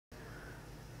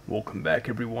Welcome back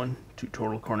everyone to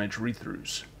Total Carnage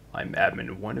Readthroughs. I'm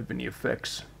admin 1 of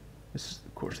NEFX. This is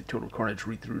of course the Total Carnage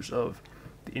Readthroughs of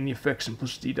the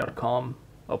NEFXSimplicity.com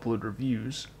upload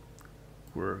reviews.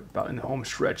 We're about in the home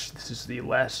stretch. This is the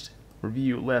last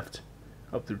review left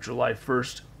up through July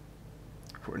 1st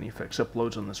for NEFX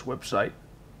uploads on this website.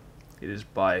 It is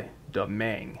by The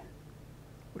Mang,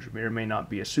 which may or may not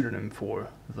be a pseudonym for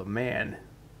The Man,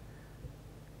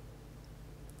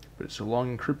 but it's a long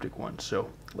and cryptic one,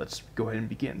 so let's go ahead and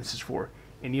begin. This is for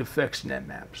NEFX net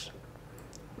maps.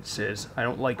 It says, I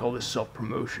don't like all this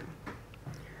self-promotion.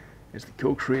 As the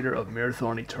co-creator of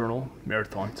Marathon Eternal,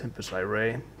 Marathon Tempest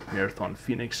Irae, Marathon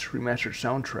Phoenix Remastered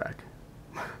Soundtrack,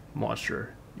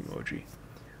 monster emoji,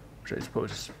 which I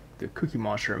suppose is the cookie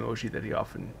monster emoji that he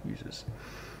often uses,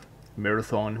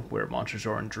 Marathon Where Monsters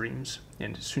Are in Dreams,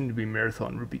 and soon to be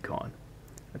Marathon Rubicon.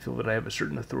 I feel that I have a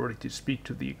certain authority to speak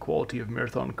to the quality of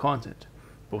marathon content,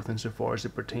 both insofar as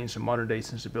it pertains to modern-day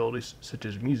sensibilities such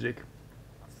as music,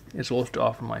 as well as to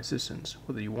offer my assistance,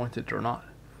 whether you want it or not.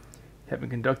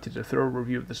 Having conducted a thorough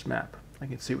review of this map, I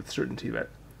can say with certainty that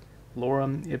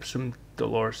Lorem ipsum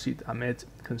dolor sit amet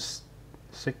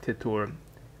consectetur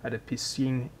ad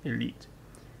piscine elite,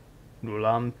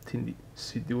 nullam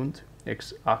sidunt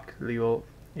ex ac leo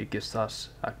egestas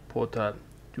ac pota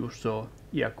justo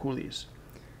iaculis,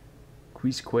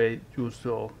 quisque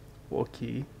justo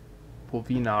voci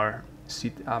povinar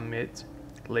sit amet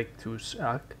lectus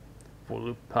ac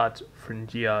volupat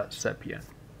fringia sapien.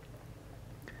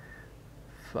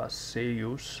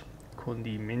 Faceius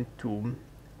condimentum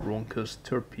roncus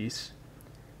turpis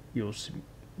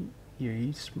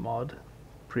iis mod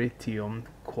pretium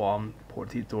quam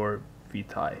portitor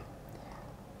vitae.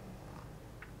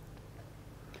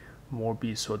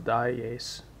 Morbi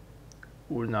sodaes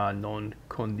urna non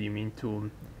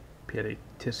condimentum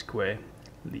peritisque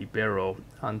libero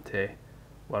ante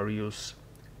varius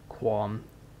quam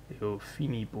eo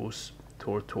finibus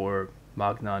tortor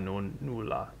magna non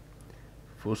nulla.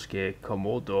 Fusque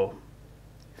commodo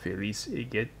feliz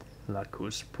eget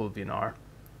lacus pulvinar,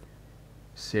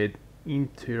 sed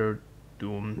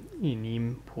interdum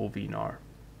inim pulvinar.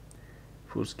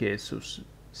 Fusque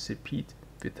suscipit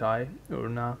vitae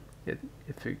urna et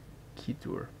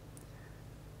efficitur.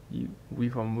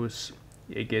 Vivamus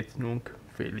eget nunc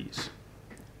feliz.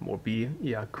 Morbi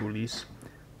iaculis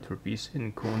turpis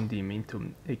in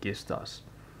condimentum egestas.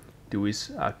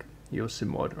 Duis ac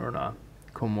iosimod urna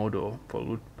commodo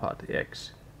volupat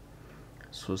ex.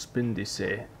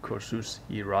 Suspendisse cursus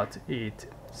irat et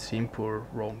simpur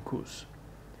roncus,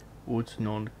 ut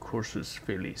non cursus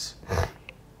feliz.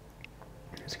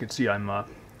 As you can see, I'm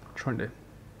trying to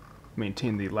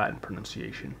maintain the Latin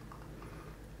pronunciation.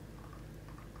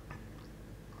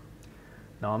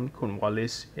 Nam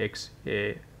convalis ex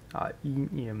a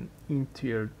inem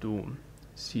interdum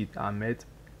sit amet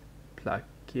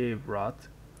placevrat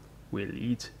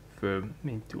velit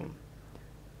fermentum,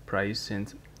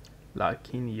 praesent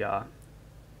lacinia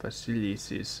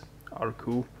facilisis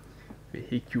arcu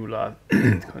vehicula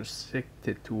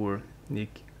consectetur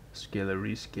nic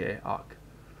scelerisque ac,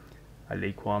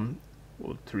 aliquam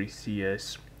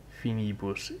ultricius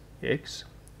finibus ex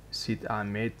sit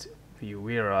amet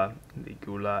vivera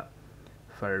ligula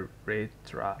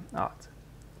faretra at,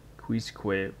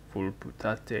 quisque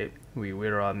vulputate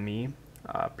vivera mi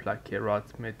a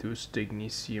placerat metus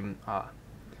dignissime a,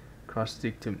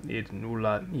 crasdictum id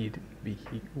nulla id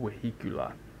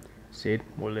vehicula, sed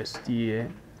molestiae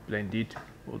splendit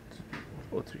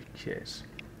autrices.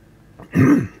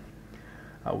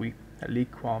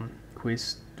 Aliquam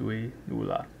quis due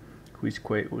nulla,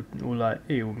 quisque ut nulla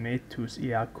eo metus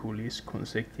iaculis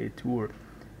consectetur,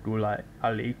 nulla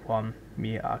aliquam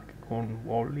mi ac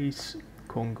convolis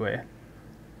congue,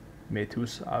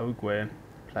 metus augue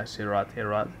placerat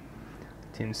erat,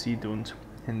 tensidunt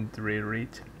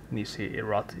hendrerit, nisi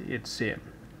erat et sem.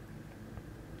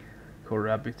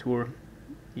 Corrabitur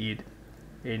id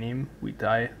enim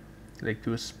vitae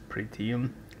lectus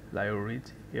pretium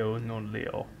laerit eo non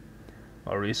leo,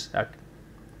 maris ac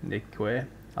neque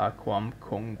aquam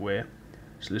congue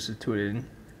solicitudin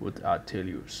ut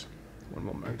atelius. One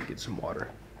moment, I can get some water.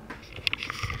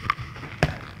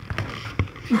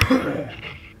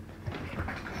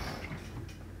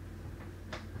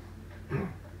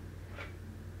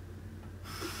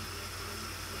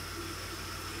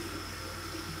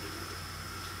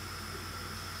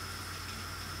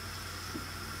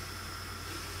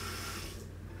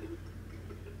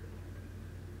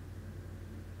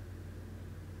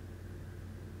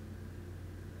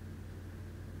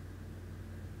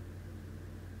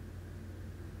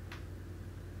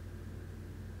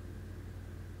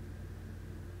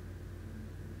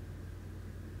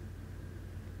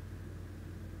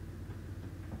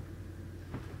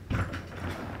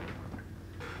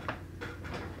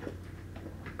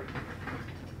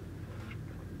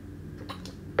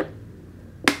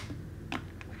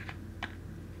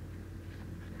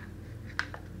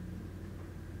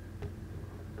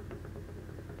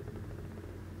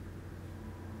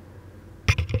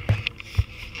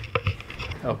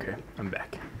 Okay, I'm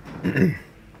back.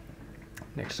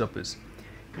 Next up is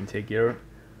integer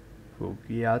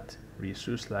vogiat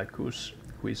risus lacus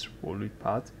quis voluit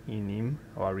pat inim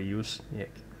varius nec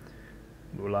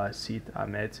nulla sit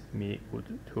amet me ut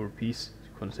turpis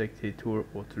consectetur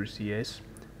otrusies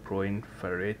proin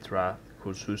feretra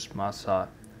cursus massa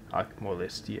ac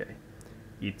molestiae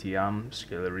etiam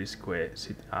scelerisque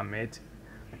sit amet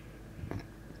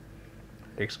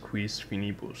ex quis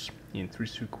finibus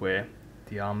intrusuque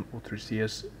tiam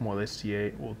utrusies molestiae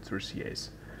utrusies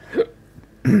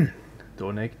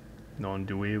donec non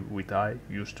dui vitae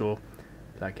justo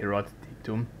placerat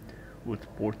dictum ut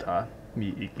porta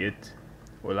mi igit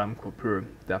olam copur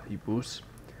dapibus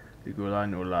regula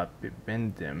nulla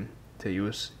bibendem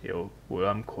teus eo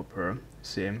olam copur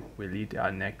sem velit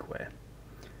aneque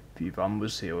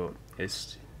vivamus eo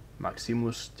est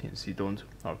maximus tensidunt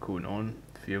arcunon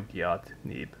fiogiat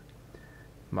neb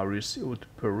Marius ut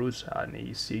perus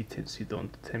anisi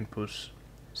tensidunt tempus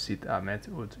sit amet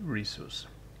ut risus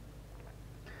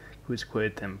quisque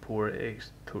tempor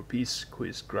ex turpis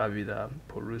quis gravida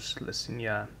porus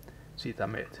lesinia sit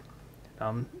amet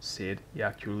nam sed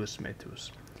iaculus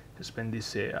metus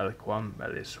suspendisse aliquam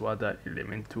malesuada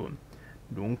elementum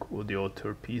nunc odio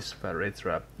turpis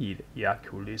faretra id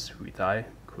iaculis vitae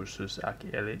cursus ac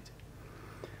elit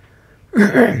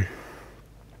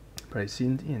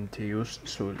praesint in teus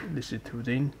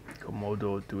solicitudine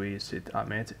commodo dui sit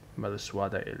amet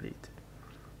malesuada elit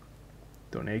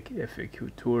donec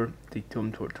efficitur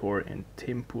dictum tortor in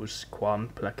tempus quam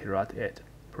placerat et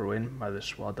proin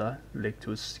malesuada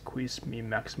lectus quis mi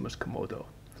maximus commodo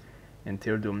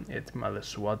interdum et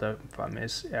malesuada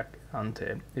fames ac ante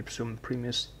ipsum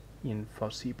primis in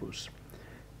fausibus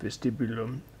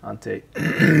vestibulum ante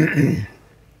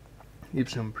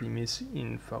ipsum primis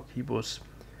in faucibus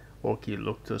orci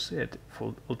luctus et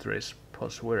ultres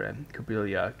posuere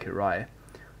cubilia cerae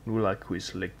nulla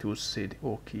quis lectus sed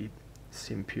orci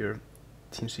simpir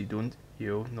tinsidunt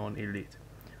eo non elit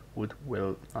ut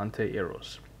vel ante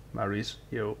eros maris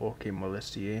eo orce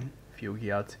molestiae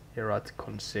fugiat erat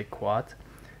consequat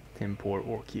tempor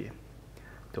orci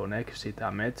donec sit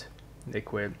amet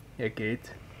neque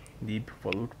eget nib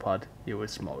volut pad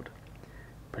eos mod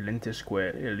pelentesque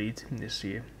elit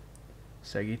nisi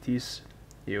sagitis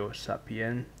eo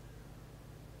sapien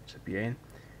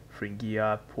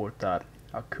fringia porta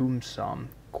acum sam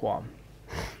quam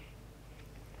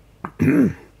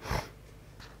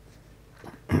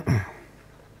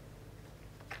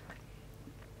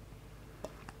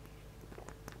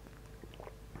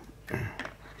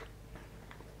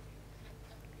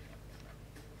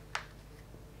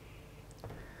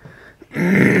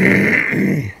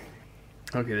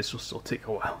Okay, this will still take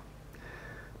a while.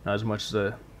 Not as much as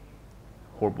the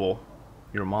horrible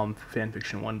Your Mom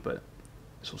fanfiction one, but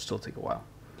this will still take a while.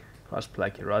 Quas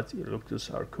placerat illuctus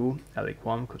arcu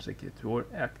aliquam consecutor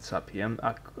act sapiem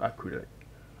acure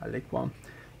aliquam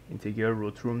integer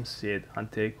rotrum sed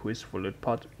ante quis volut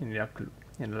pat in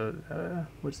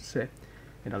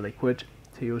aliquid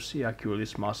teos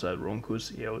iaculis massa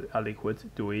roncus eo aliquid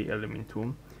dui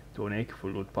elementum donec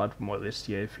volut pat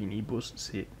molestiae finibus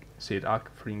sed ac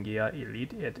fringia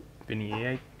elit et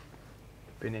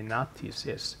venenatis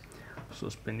est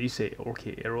suspendisse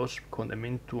orce eros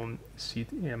condamentum sit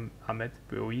amet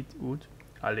voit ut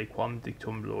aliquam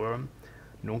dictum lorem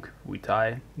nunc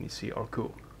vitae nisi arcu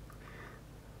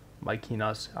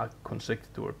maecinas ac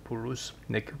consector purus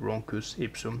nec roncus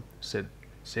ipsum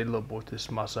sed labortis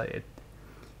massa et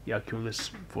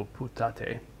iaculis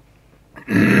voluptate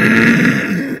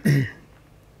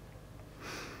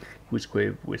quisque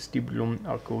vestibulum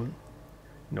arco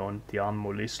non tiam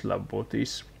mollis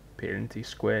labortis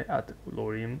parentisque ad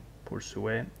lorium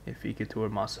pursue efficitur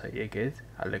massa eget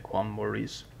aliquam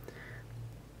moris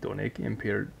donec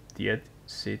imper diet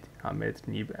sit amet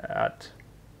nib ad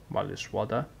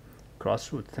malesuada cras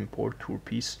ut tempor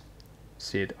turpis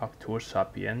sed actor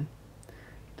sapien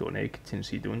donec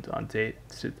tinsidunt ante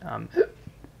sit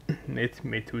amet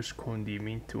metus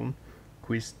condimentum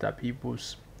quis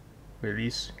tapibus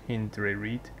velis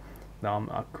hindrerit nam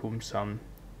acum sam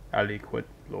aliquid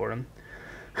lorem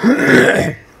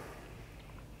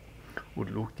ut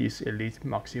luctis elit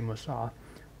maximus a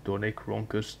donec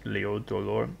roncus leo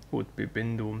dolor ut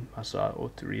bibendum massa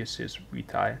otrisis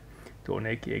vitae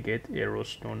donec eget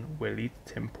eros non velit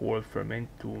tempor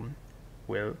fermentum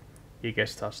vel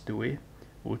egestas dui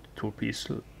ut turpis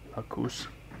lacus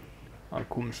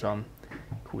acum sam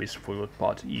quis volut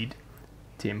pat id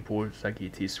tempor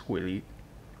sagitis velit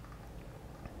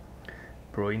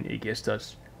proin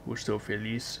egestas gusto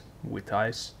feliz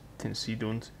vitaes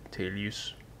tensidunt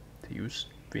teus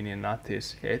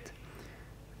venenates et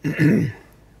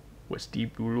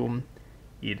Vestibulum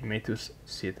id metus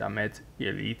sit amet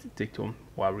elite dictum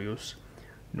varius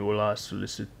nulla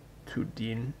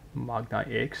sollicitudin magna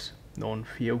ex non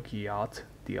feugiat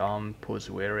diam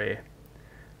posuere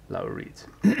laurit.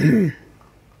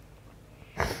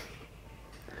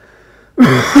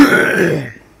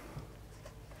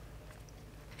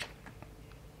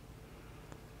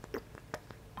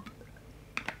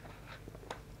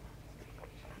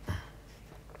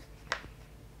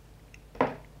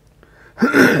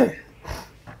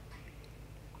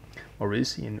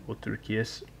 Oris in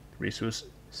utricies risus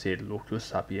sed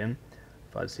luctus sapiem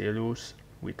facelus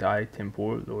vitae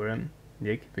tempor lorem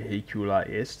nec vehicula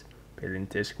est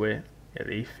pelentesque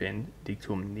elefent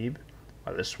dictum nib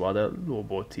malesvada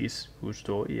lobotis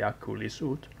gusto iaculis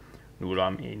ut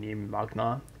nullam enim magna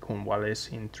convales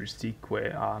in tristique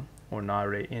a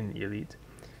ornare in illit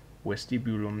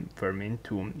vestibulum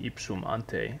fermentum ipsum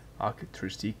ante ac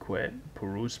tristique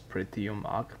purus pretium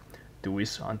ac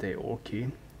duis ante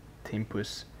orci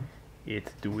tempus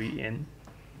et dui in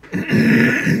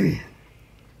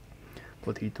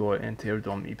potitor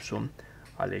interdom ipsum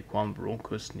aliquam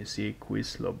broncus nisi quis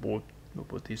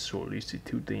lobotis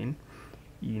sollicitudin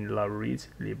in laurit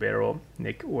libero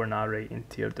nec ornare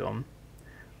interdom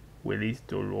velit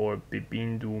dolor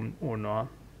bibindum orna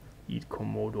id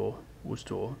commodo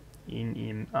usto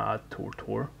in a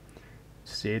tortor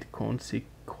sed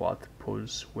consequat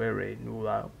posuere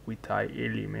nulla vitae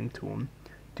elementum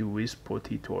duis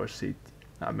potitor sit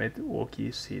amet orci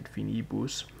sed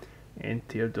finibus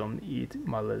interdom id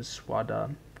malesvada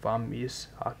famis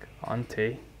ac ante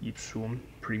ipsum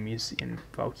primis in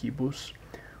faucibus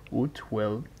ut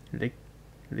vel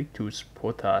lictus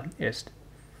pota est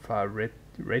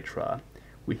faretra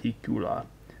vehicula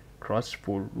cras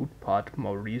volupat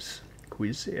Mauris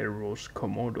quis eros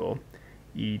commodo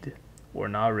id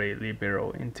ornare libero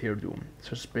interdum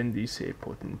suspendisse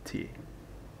potenti.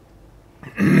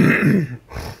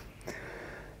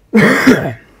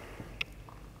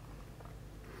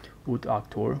 Ut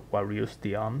actor varius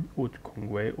diam ut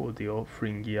congue odio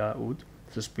fringia ut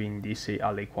suspendisse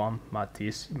aliquam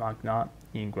matis magna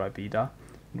ingravida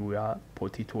nulla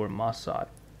potitor massa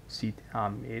sit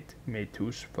amet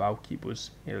metus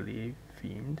faucibus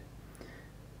elefind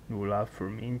nulla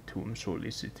fermentum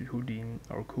sollicitudin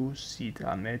orcus sit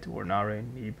amet ornare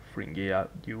nib fringea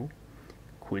iu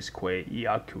quisque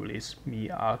iaculis mi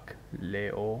ac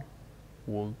leo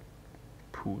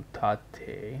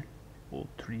vulputate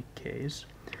ultrices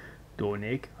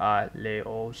donec a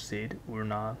leo sed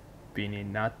urna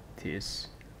veninatis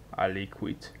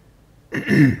aliquet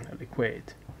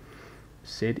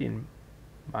sed in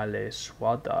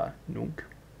malesvada nunc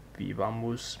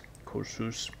vivamus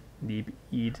cursus nib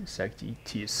id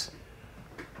sanctitis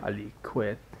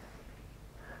aliquet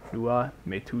nulla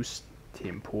metus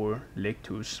tempor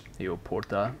lectus eo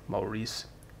porta Mauris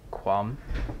quam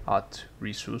at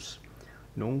risus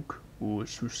nunc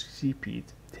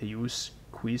suscipit teus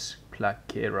quis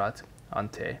placerat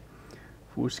ante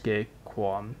fusque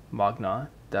quam magna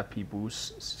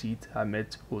dapibus sit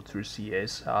amet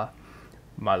utricies a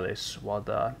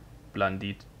malesvada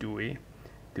blandit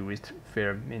duit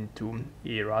fermentum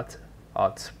erat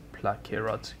at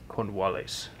placerat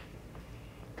convales.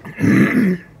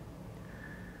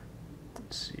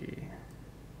 Let's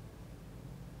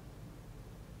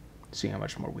see how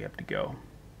much more we have to go.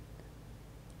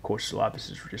 Of course, syllabus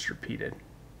is just repeated.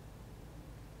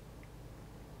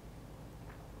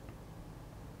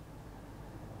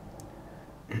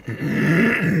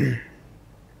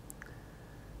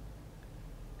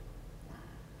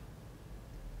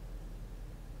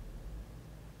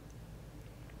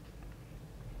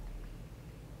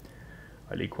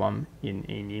 Aliquam in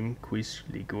enim quis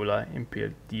ligula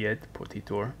impediet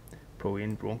potitor pro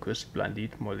in broncus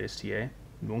blandit molestiae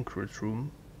nunc retrum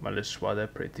malesvada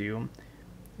pretium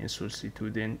in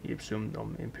solicitudin ipsum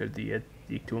nom impediet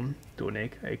dictum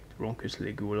donec ec broncus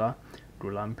ligula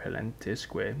nullam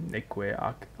pelentesque neque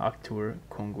ac actur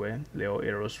congue leo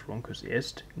eros broncus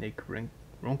est nec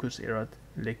broncus erat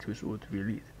lectus ut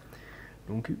vilit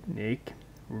nunc nec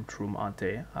rutrum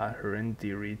ante a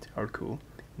herendirit arcu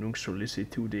nunc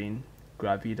sollicitudin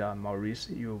gravida Mauris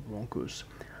eo broncus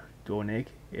donec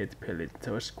et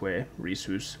pelentesque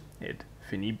risus et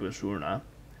finibus urna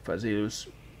facelus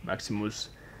maximus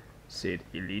sed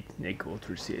illit nec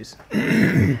utricies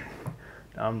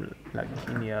nam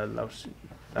lacinia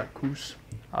lacus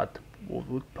ad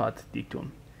volupat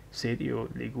dictum sed eo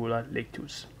legula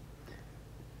lectus.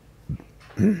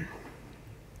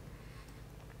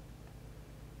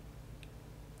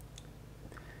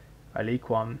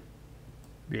 Aliquam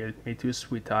vel metus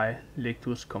vitae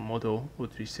lectus commodo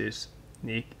utrices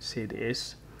nec sed es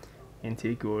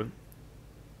integur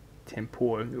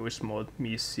tempor osmod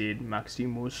mi sed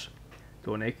maximus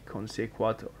donec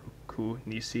consequat cu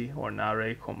nisi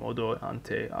ornare commodo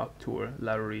ante actur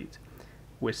larit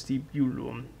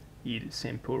vestibulum id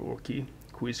semper orci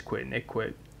quisque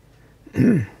neque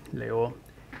leo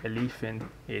elefant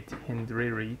et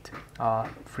henderit a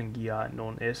fringia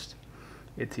non est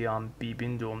etiam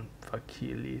bibendum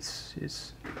facilis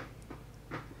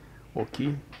orci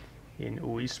in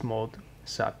uis mod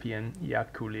sapien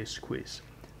iaculis quis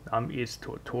nam is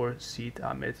tortor sit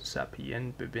amet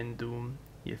sapien bibendum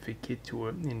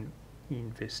efficitur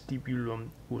in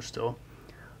vestibulum gusto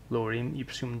lorem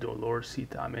ipsum dolor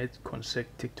sit amet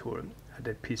consectitur ad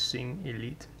epissing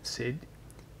elit sed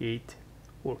et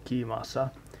orci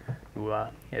massa nua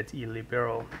et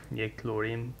illibero nec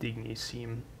lorem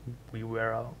dignissim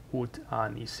vivera ut a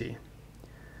nisi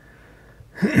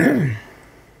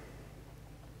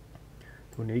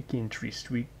donec in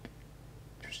tristique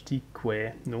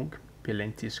nunc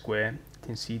pelentisque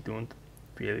tensidunt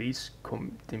felis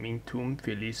contimitum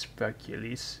felis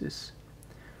facialis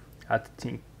ad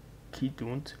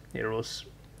tincidunt eros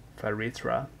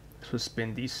faretra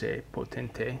suspendisse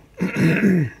potente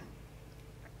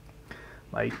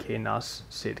Maecenas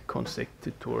sed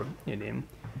consectitur enim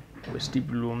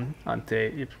vestibulum ante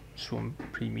ipsum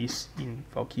primis in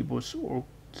faucibus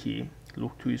orci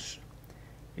luctus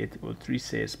et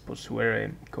utrices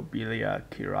posuere cobilia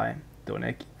cirae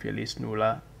donec felis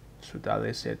nulla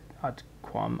sudales et ad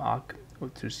quam ac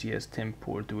utrices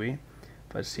tempor dui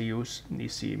facius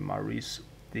nisi maris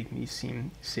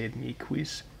dignissim sed mi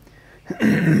quis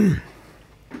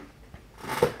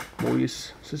mois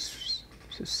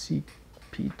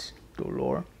suscipit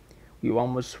dolor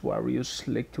vivamus varius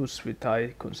lectus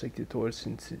vitae consectitor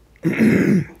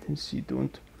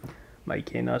tensidunt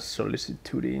Maecenas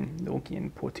sollicitudine nunc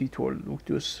in potitor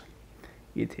luctus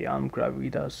etiam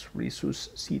gravidas risus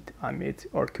sit amet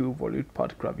arcu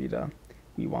volutpat gravida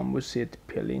vivamus et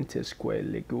pelentesque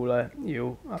legula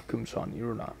eo accumson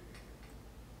urna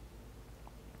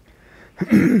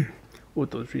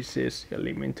ut utrices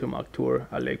elementum actor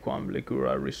aliquam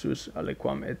legura risus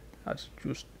aliquam et ad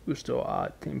justo a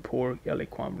tempor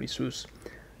aliquam risus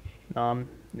nam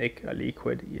nec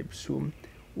aliquid ipsum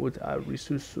ut a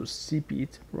risus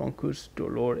suscipit roncus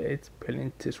dolor et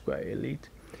pelentesque elit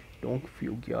donc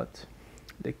fugiat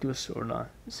lectus urna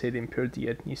sed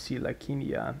imperdiet nisi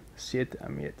lacinia sed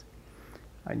amet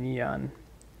anian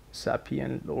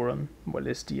sapien lorem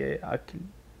molestiae ac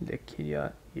lecia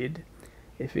id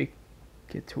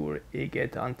efficitur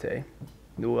eget ante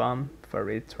nuam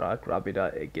faretra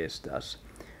gravida egestas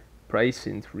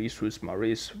praesint risus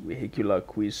maris vehicula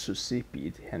quis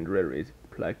suscipit henderit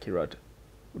placerat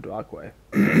udaque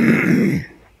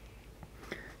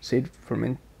sed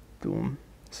fermentum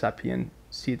sapien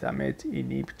sit amet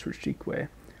inib tristique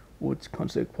ut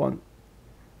consequat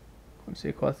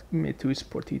metus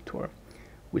portitor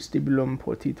vestibulum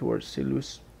portitor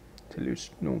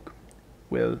telus nunc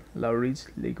vel lauris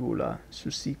legula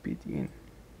suscipit in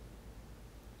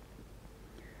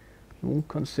nunc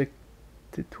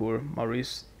consectitur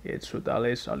maris et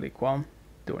sodales aliquam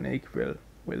donec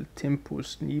vel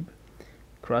tempus nib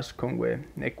crascunque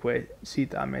neque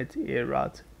sit amet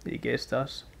erat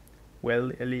egestas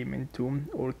vel elementum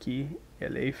orci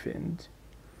elefant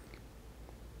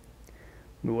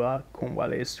nua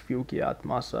convales fugiat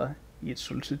massa et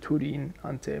sollicitudine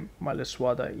ante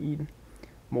malesvada in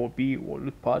morbi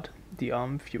volutpat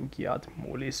diam fugiat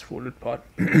molis volutpat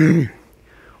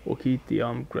orci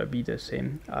diam gravida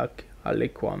sem ac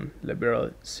aliquam libera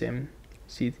sem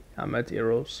sit amet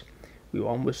eros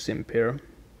vivamus semper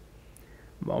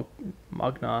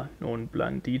magna non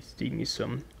blandit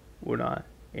dignissum una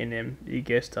enem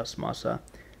egestas massa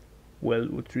vel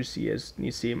utricies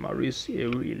nisi maris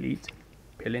eu elit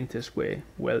pelentesque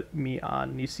vel mi a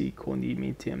nisi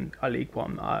condimitem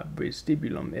aliquam a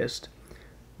vestibulum est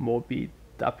morbi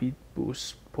dapibus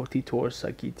portitor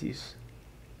sagitis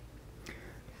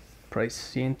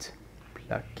praesint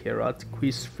placerat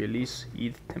quis felis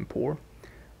id tempor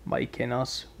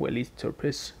Maecenas velit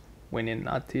turpis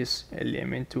venenatis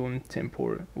elementum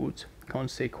tempor ut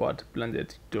consequat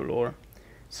blandet dolor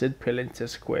sed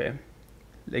pelentesque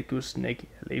lecus nec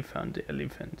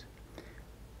elefant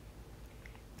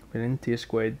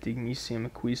pelentesque dignissim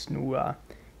quis nua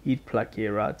id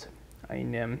placerat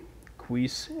ainem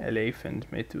quis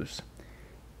elefant metus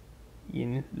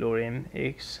in lorem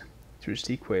ex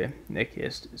tristique nec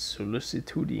est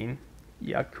sollicitudine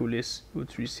iaculis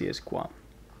utricies quam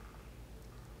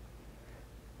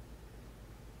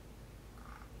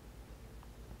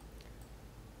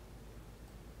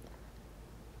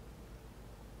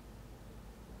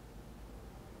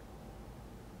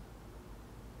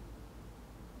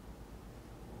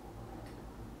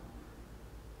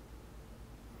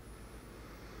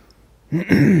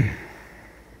You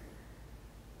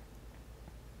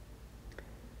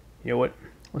know what?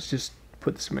 Let's just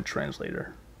put this in a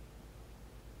translator.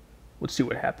 Let's see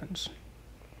what happens.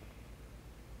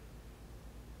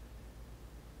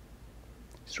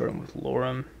 Starting with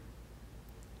lorem.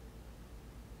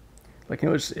 Like, you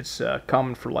know, it's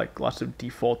common for like lots of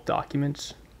default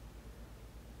documents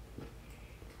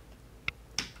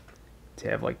to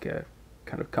have like a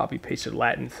kind of copy-pasted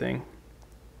Latin thing.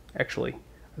 Actually,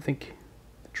 I think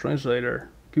the translator,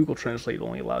 Google Translate,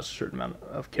 only allows a certain amount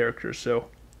of characters, so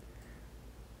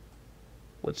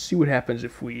let's see what happens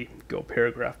if we go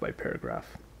paragraph by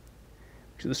paragraph.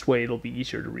 So this way it'll be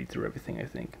easier to read through everything, I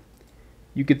think.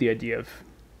 You get the idea of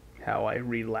how I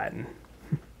read Latin.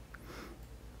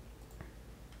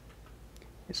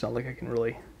 It's not like I can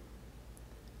really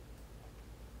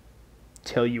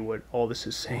tell you what all this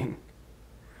is saying.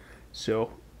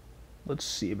 So let's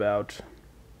see about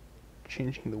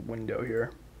changing the window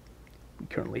here. We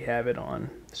currently have it on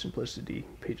the simplicity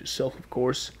page itself, of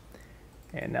course.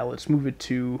 And now let's move it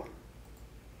to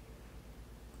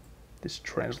this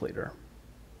translator.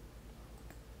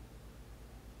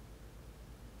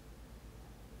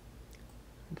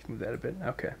 Let's move that a bit.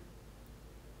 Okay.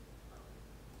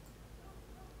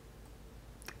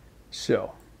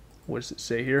 So, what does it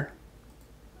say here?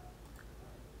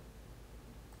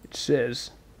 It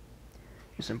says,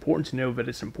 it's important to know that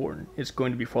it's important. It's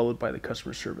going to be followed by the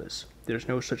customer service. There's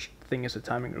no such thing as a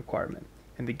timing requirement,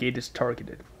 and the gate is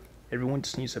targeted. Everyone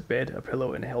just needs a bed, a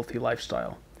pillow, and a healthy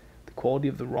lifestyle. The quality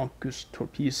of the roncus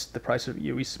torpis, the price of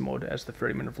eoismod as the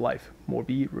ferryman of life. More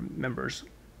be members.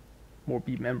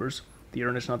 The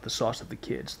urn is not the sauce of the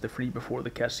kids. The free before the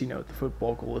casino. The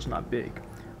football goal is not big.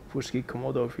 Fusky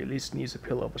Komodo Feliz needs a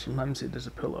pillow, but sometimes it is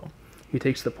a pillow. He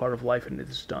takes the part of life and it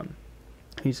is done.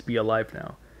 He needs to be alive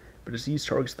now. But disease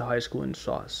targets the high school in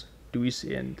sauce. Duis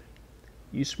and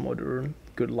Usmodern,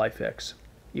 good life X.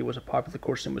 It was a popular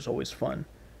course and was always fun.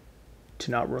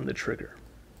 To not run the trigger.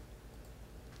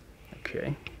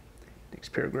 Okay. Next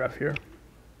paragraph here.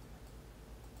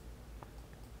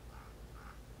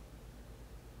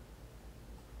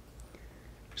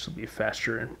 This will be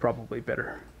faster and probably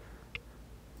better.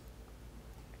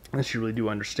 Unless you really do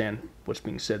understand what's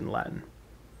being said in Latin.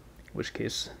 In which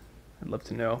case, I'd love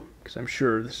to know, because I'm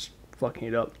sure this is fucking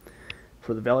it up.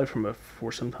 For the valley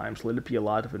for sometimes, let it be a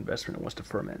lot of investment and wants to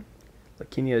ferment.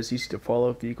 Lacinia is easy to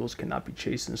follow, vehicles cannot be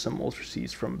chased in some ultra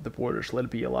seas from the borders, let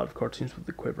it be a lot of cartoons with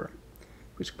the quiver.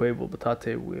 Which puevo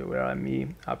batate wera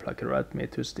mi aplacarat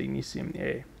metus dignissim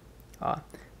e.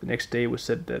 The next day was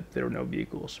said that there were no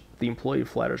vehicles. The employee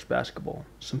flatters basketball.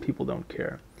 Some people don't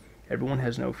care. Everyone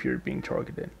has no fear of being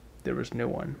targeted. There was no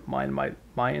one. My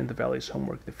and the valley's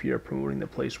homework, the fear of promoting the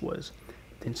place was.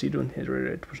 The incident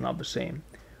it was not the same.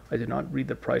 I did not read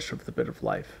the price of the bit of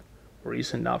life, or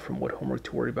even not from what homework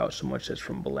to worry about so much as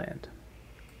from Beland.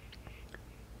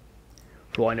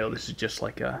 For all I know, this is just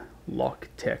like a lock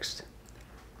text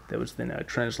that was then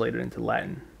translated into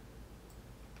Latin.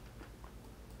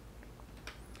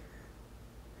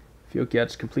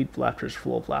 Fiocchiat's complete laughter is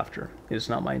full of laughter. It is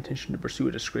not my intention to pursue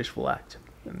a disgraceful act.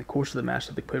 In the course of the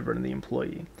master, the quiver, and the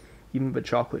employee, even but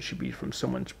chocolate should be from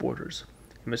someone's borders.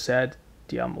 Emissad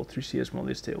diam ultricias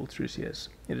moleste ultricias.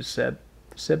 It is said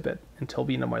that until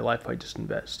the end of my life I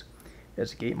disinvest.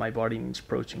 As a gate, my body needs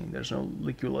protein. There's no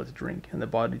liquula to drink, and the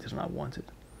body does not want it.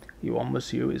 You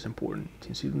almost is important.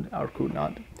 Tinsidun arco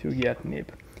not Fiocchiat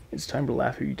nib. It's time to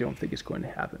laugh if you don't think it's going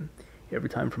to happen. Every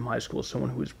time from high school,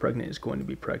 someone who is pregnant is going to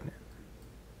be pregnant.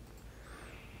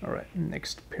 Alright,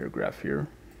 next paragraph here.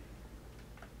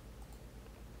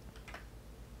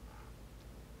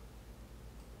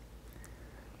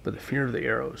 But the fear of the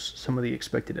arrows, some of the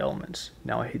expected elements.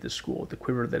 Now I hate the school, the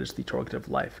quiver that is the target of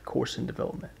life, course and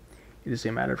development. It is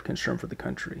a matter of concern for the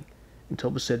country.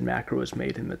 Until the said macro is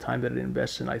made, in the time that it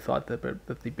invests in, I thought that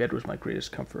the bed was my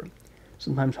greatest comfort.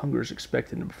 Sometimes hunger is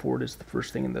expected, and before it is the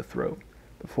first thing in the throat.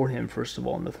 Before him, first of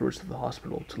all, in the throats of the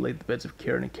hospital, to lay the beds of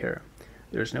care and care.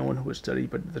 There is no one who has studied,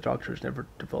 but the doctor has never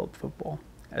developed football,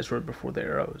 as wrote before the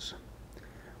arrows.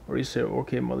 Orisa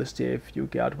orke molestia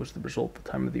Fiocchiat was the result at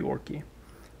the time of the orki.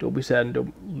 Don't be sad and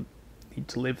don't need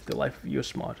to live the life of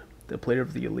Eosmod, the player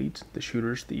of the elite, the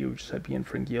shooters, the Eusebian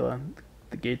Fringilla,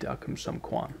 the gate acum sum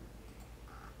quan.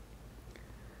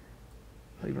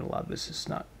 Even a lot of this is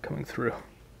not coming through.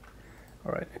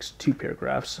 Alright, next two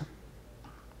paragraphs.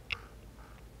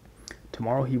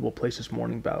 Tomorrow he will place his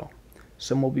morning bow.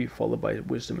 Some will be followed by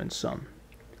wisdom and some.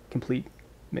 Complete,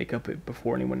 make up it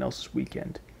before anyone else's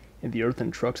weekend. In the earthen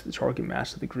trucks, the target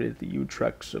mass of the grid, the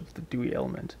U-trucks of the dewy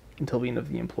element, until the end of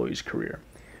the employee's career.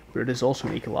 But it is also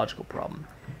an ecological problem.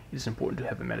 It is important to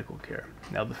have a medical care.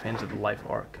 Now the fans of the life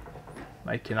arc.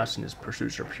 Mike Canas and his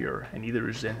pursuits are pure, and neither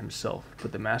is Zen himself,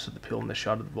 but the mass of the pill and the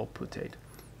shot of the volputate.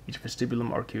 Each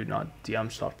vestibulum arcu not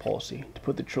diam soft policy. To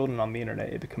put the children on the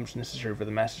internet, it becomes necessary for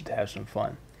the masses to have some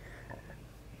fun.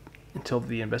 Until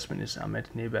the investment is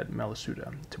amet nebat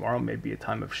malisuda. Tomorrow may be a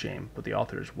time of shame, but the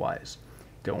author is wise.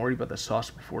 Don't worry about the sauce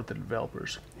before the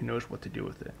developers. Who knows what to do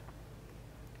with it?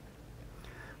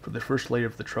 For the first layer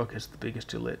of the truck is the biggest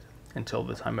to lit, until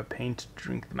the time of pain to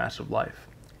drink the mass of life.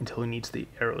 Until he needs the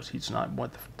arrows, he does not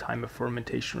want the time of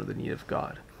fermentation or the need of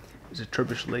God. Is a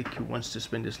turbish lake who wants to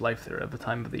spend his life there at the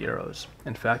time of the arrows.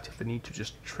 In fact, the need to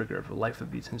just trigger the life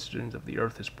of these incidents of the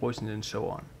earth is poisoned and so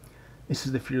on. This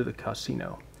is the fear of the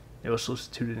casino. Neo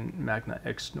solicitude in magna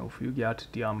ex no fugiat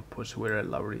diam posuere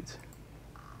laurit.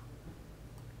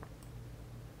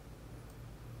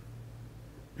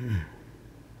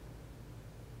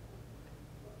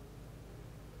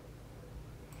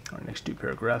 Our next two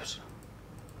paragraphs.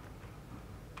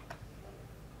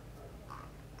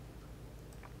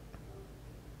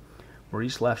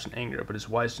 Maurice laughs in anger, but is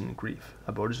wise in grief.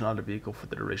 A boat is not a vehicle for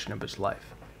the duration of his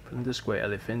life. From this way,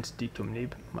 elephant dictum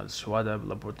nib, malsuada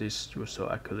labortis juso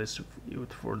aculis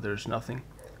ut, for there is nothing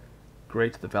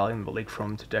great the valley and the lake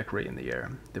from to decorate in the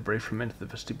air. The brave ferment the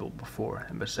vestibule before,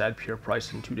 and the sad pure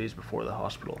price in 2 days before the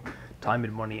hospital, time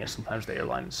and money, and sometimes the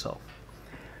airline itself.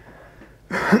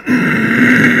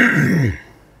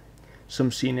 Some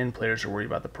CNN players are worried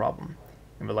about the problem.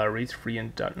 And the Laurite free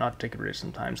and not decorated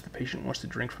sometimes, the patient wants to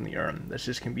drink from the urn. That's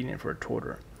just convenient for a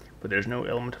torture, but there's no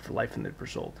element of life in the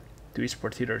result. Duis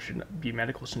partita should be a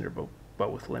medical center,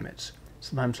 but with limits.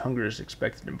 Sometimes hunger is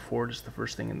expected, and before it is the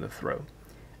first thing in the throat.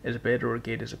 As a bed or a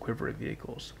gate is a quiver of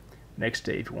vehicles. Next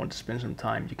day, if you want to spend some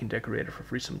time, you can decorate it for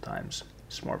free sometimes.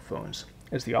 Smartphones.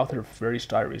 As the author of various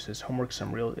diaries says, homework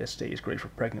some real estate is great for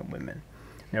pregnant women.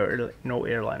 No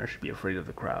airliner should be afraid of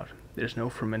the crowd. There is no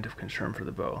fermentive concern for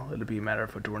the bow. Let it be a matter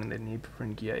of adorning the need for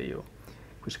Ngiaio.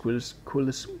 Quisquilis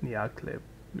niac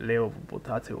leo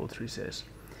votate ultri says.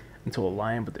 Until a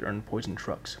lion but the urn poisoned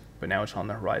trucks. But now it's on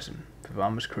the horizon.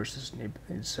 Vivamus cursus nib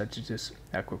in sagittis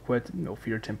aquaquet no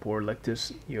fear tempor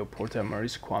lectus eo porta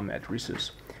maris quam et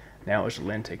risus. Now as the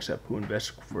land takes up, who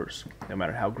invests first? No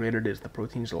matter how great it is, the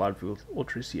protein is allowed to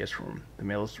ultra CS from. The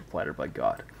male is flattered by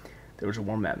God. There was a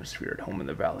warm atmosphere at home in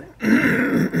the valley.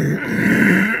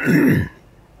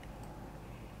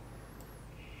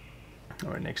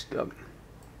 Alright, next up.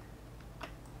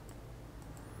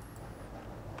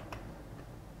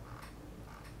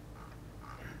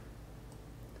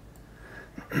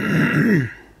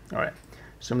 Alright,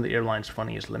 some of the airline's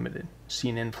funding is limited.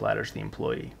 CNN flatters the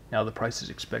employee. Now the price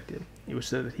is expected. It was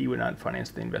said that he would not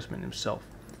finance the investment himself.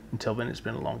 Until then, it's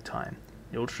been a long time.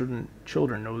 The old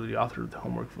children know that the author of the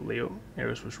homework for Leo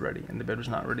Eros was ready, and the bed was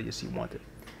not ready as he wanted.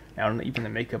 Now, not even the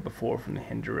makeup before from the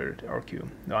Henderated RQ.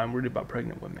 Now I'm worried about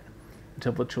pregnant women.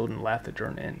 Until the children laugh, the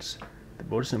turn ends. The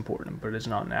boat is important, but it is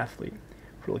not an athlete.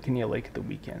 For Lakinia Lake at the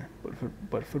weekend,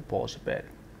 but football is a bed.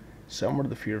 Somewhere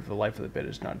the fear of the life of the bed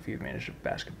is not the advantage of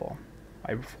basketball.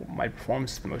 My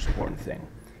performance is the most important thing.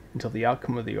 Until the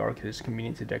outcome of the arc, it is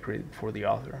convenient to decorate it before the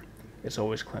author. It's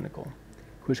always clinical.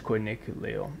 Quisque nec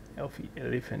leo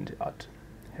elephant at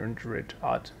herendrit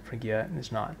at frangia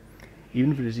is not.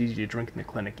 Even if it is easy to drink in the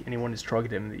clinic, anyone is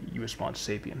targeted in the U response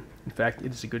sapien. In fact,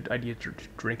 it is a good idea to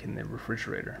drink in the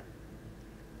refrigerator.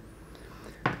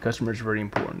 The customer is very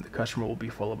important. The customer will be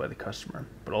followed by the customer,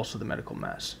 but also the medical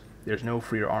mass. There's no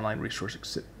free or online resource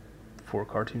for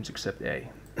cartoons except A.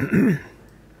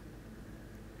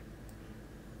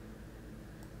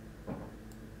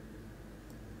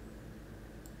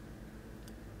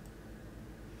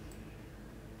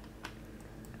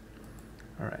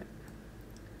 Alright,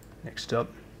 next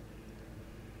up.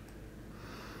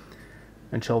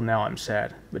 Until now I'm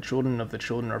sad. The children of the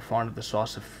children are fond of the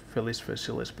sauce of Phyllis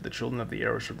Facilis, but the children of the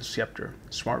arrows are the scepter.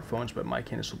 Smartphones by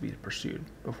Mike Innes will be pursued.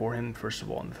 Before him, first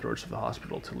of all, in the throats of the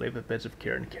hospital, to lay the beds of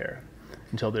care and care.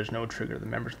 Until there's no trigger, the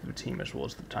members of the team as well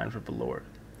as the times of the Lord.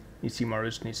 Nisi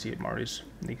Marius, Nisi Marius,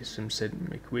 Nikisim said,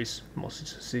 Mequis,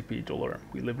 Mosisipi dolor.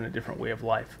 We live in a different way of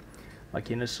life.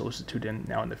 Mike Innes solicitude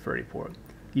now in the ferry port.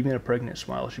 Even a pregnant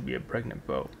smile should be a pregnant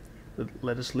bow.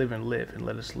 Let us live, and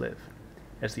let us live.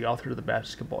 As the author of the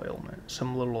basketball element,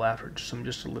 some little laughter, some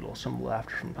just a little, some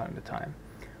laughter from time to time.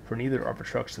 For neither are the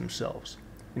trucks themselves.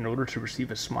 In order to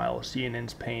receive a smile,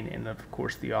 CNN's pain, and of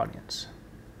course the audience.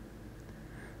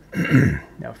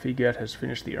 Now Figat has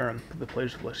finished the urn, but the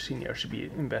players of Lasinia should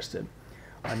be invested.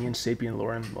 Onion, Sapien,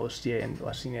 Lauren, Molostia, and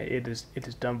Lasinia, it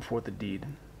is done before the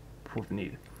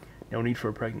need. No need for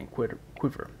a pregnant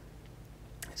quiver.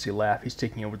 As they laugh, he's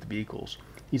taking over the vehicles.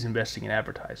 He's investing in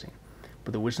advertising.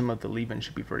 but the wisdom of the leaving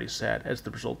should be very sad, as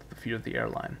the result of the fear of the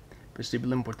airline.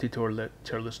 Vestibilum portitor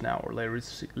terlus now, or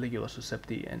laeris ligula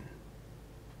suscepti in.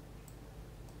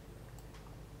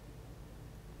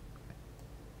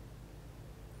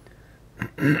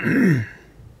 Wait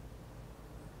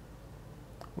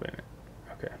a minute.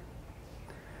 Okay.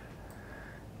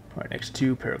 Alright, next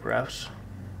 2 paragraphs.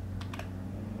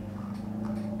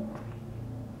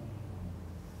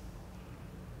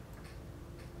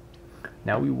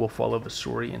 Now we will follow the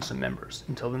story and some members.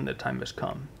 Until then, the time has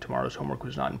come. Tomorrow's homework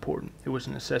was not important. It was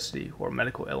a necessity, or a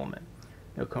medical element.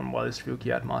 No cum valis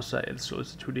fugiat massa et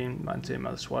solicitudine mante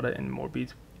malsuada in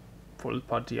morbid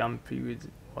volpatiam figuit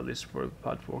valis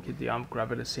volpatiam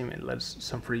gravitasim et ledes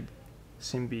sumfri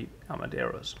simbi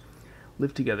amaderos.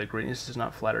 Live together, greatness does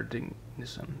not flatter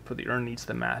dignism, for the urn needs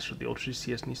the master, the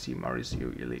ultricius nisi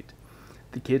marisio elite.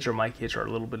 The kids, or my kids, are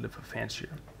a little bit of a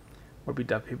fancier.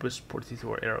 Orbidapibus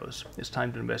portitor eros. It's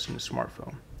time to invest in a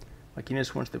smartphone.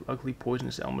 Machinas wants the ugly,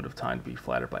 poisonous element of time to be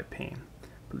flattered by pain.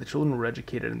 But the children were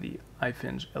educated in the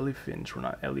elephants were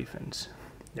not elephants.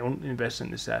 They won't invest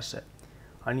in this asset.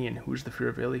 Onion, who is the fear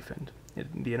of elephant?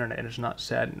 The internet is not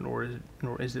sad, nor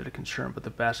is it a concern, but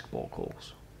the basketball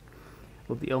goals.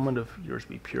 Let the element of yours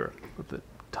be pure. Let the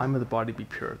time of the body be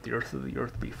pure. The earth of the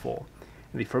earth be full.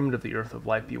 And the firmament of the earth of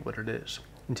life be what it is,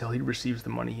 until he receives the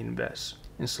money he invests.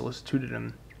 In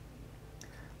solicitudinem,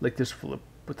 lectus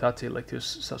voluptate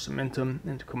lectus salsamentum,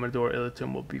 and commodore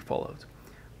elitum will be followed.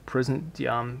 Present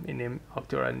diam enim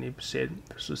auctora nib sed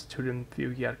solicitudinem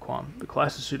fugiat quam. The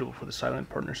class is suitable for the silent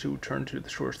partners who turn to the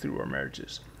shores through our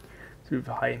marriages, through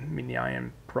high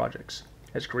minium projects.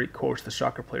 As great course, the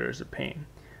soccer player is a pain.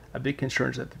 A big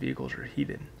concern is that the vehicles are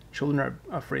heated. Children are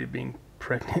afraid of being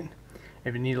pregnant,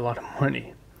 and we need a lot of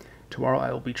money. Tomorrow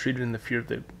I will be treated in the fear of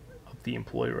the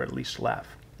employer, or at least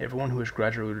laugh. Everyone who has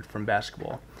graduated from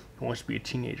basketball and wants to be a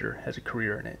teenager has a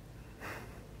career in it.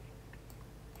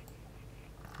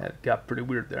 That got pretty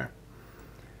weird there.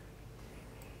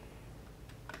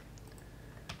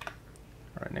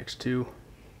 Alright, next 2.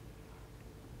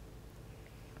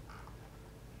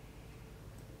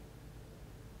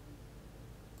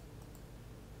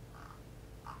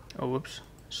 Oh, whoops.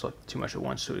 Selected too much at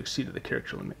once, so it exceeded the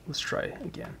character limit. Let's try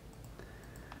again.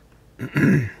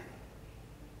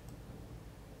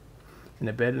 In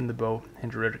the bed and the bow,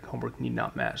 Hendritic homework need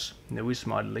not mass. Novis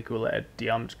mod licula et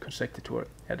diam consectator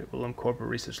et ullum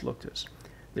corporis luctus.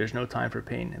 There is no time for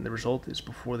pain, and the result is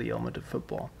before the element of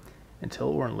football, until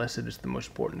or unless it is the most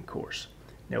important course.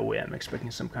 No way, I'm expecting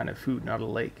some kind of food, not a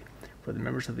lake, for the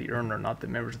members of the urn are not the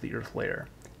members of the earth layer.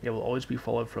 It will always be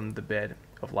followed from the bed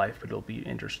of life, but it will be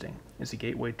interesting. It's a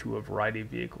gateway to a variety of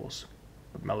vehicles.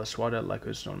 Malaswada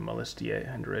lacus non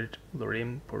molestia hendrit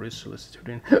lorem porus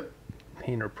solicitudine.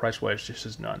 Pain or price-wise just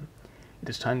as none. It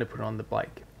is time to put on the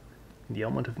bike. In the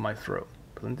element of my throat.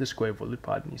 Palentisque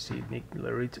volupad nisi nic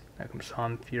lerit acum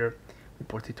san fear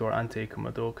reportitor ante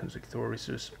commodo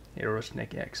consectorisus eros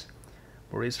nec ex.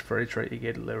 Boris feritra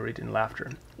eget lerit in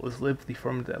laughter. Let's live the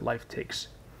firmament that life takes.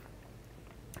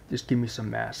 Just give me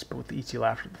some mass, but with the easy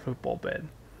laughter of the football bed.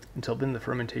 Until then, the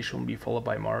fermentation will be followed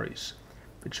by Maris.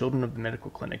 The children of the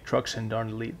medical clinic, trucks and darn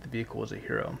elite, the vehicle is a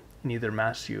hero. Neither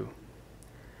mass you.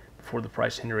 Before the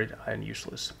price, Henry, I am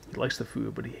useless. He likes the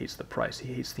food, but he hates the price.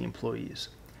 He hates the employees.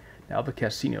 Now the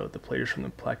casino, the players from the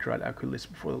Placarat Aculis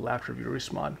before the laughter of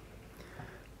Eurismod.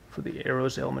 For the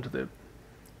Eros element of the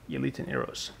elite and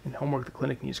Eros. In homework, the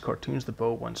clinic needs cartoons, the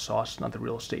bow, one sauce, not the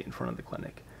real estate in front of the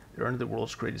clinic. They're under the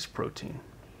world's greatest protein.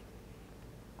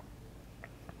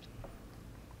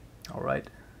 Alright.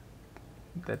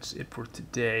 That's it for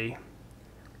today.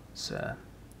 Let's get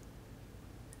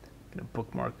a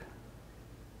bookmark.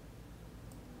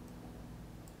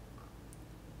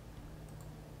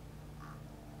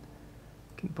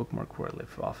 Can bookmark where I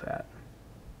left off at.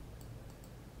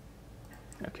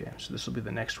 Okay, so this will be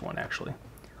the next one actually.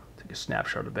 Take a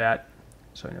snapshot of that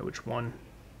so I know which one.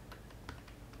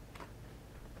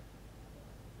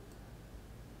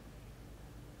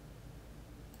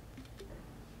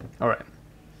 Alright,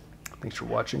 thanks for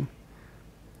watching.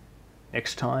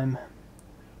 Next time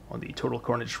on the Total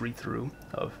Carnage read-through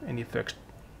of NEFX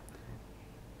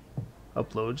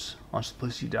uploads on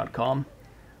simplicity.com,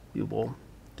 we will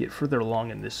get further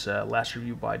along in this last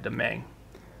review by Demang.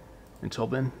 Until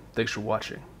then, thanks for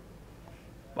watching.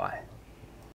 Bye.